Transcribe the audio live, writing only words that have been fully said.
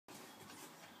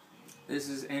This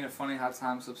is Ain't It Funny How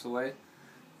Time Slips Away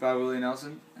by Willie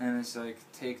Nelson, and it's like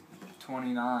take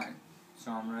 29,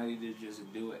 so I'm ready to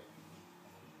just do it.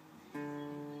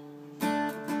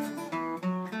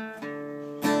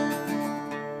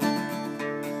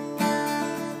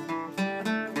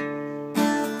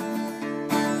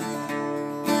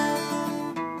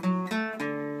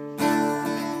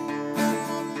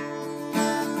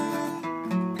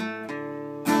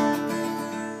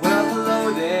 Well,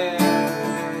 hello there.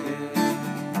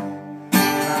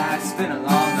 It's been a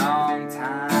long, long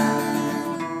time.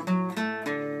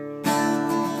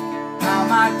 How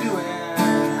am I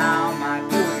doing? How am I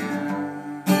doing?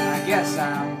 I guess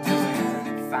I'm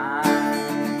doing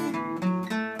fine.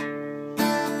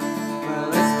 Well,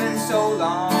 it's been so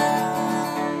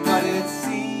long, but it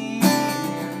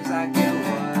seems like it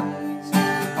was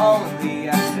only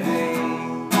yesterday.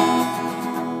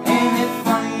 Ain't it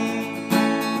funny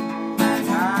how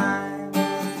time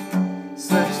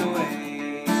slips away?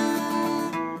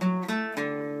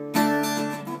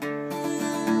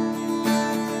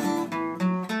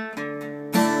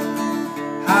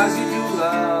 How's your new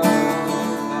love?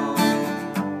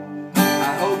 I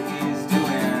hope he's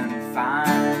doing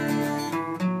fine.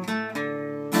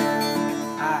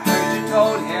 I heard you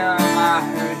told him, I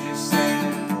heard you say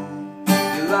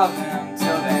you love him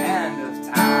till the end of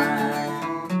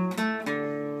time.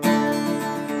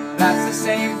 Well, that's the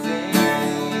same thing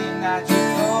that you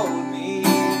told me.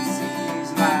 It seems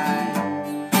like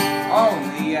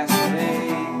only yesterday.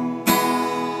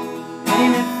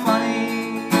 Ain't it funny?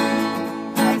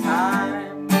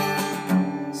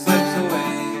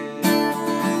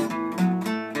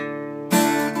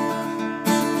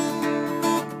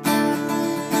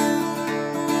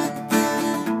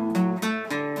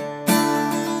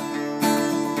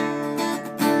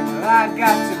 I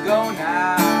got to go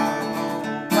now,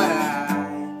 but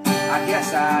I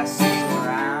guess I see you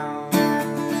around.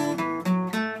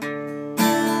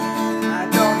 I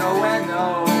don't know when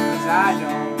though, 'cause I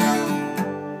don't know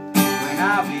when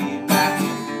I'll be back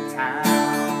in town.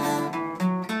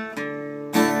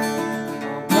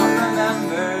 But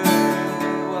remember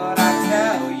what I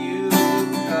tell you,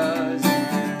 'cause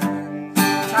in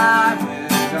time we're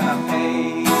gonna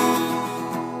pay.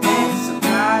 It's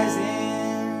surprising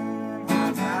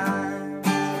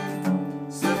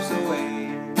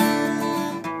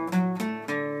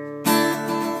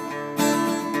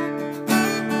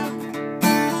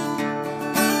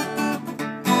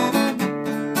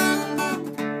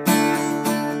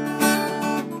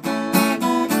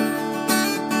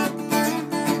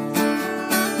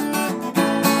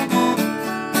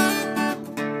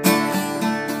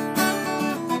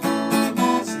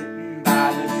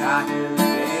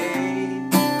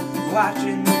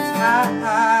watching the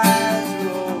tides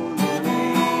roll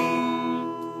away.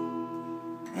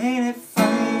 Ain't it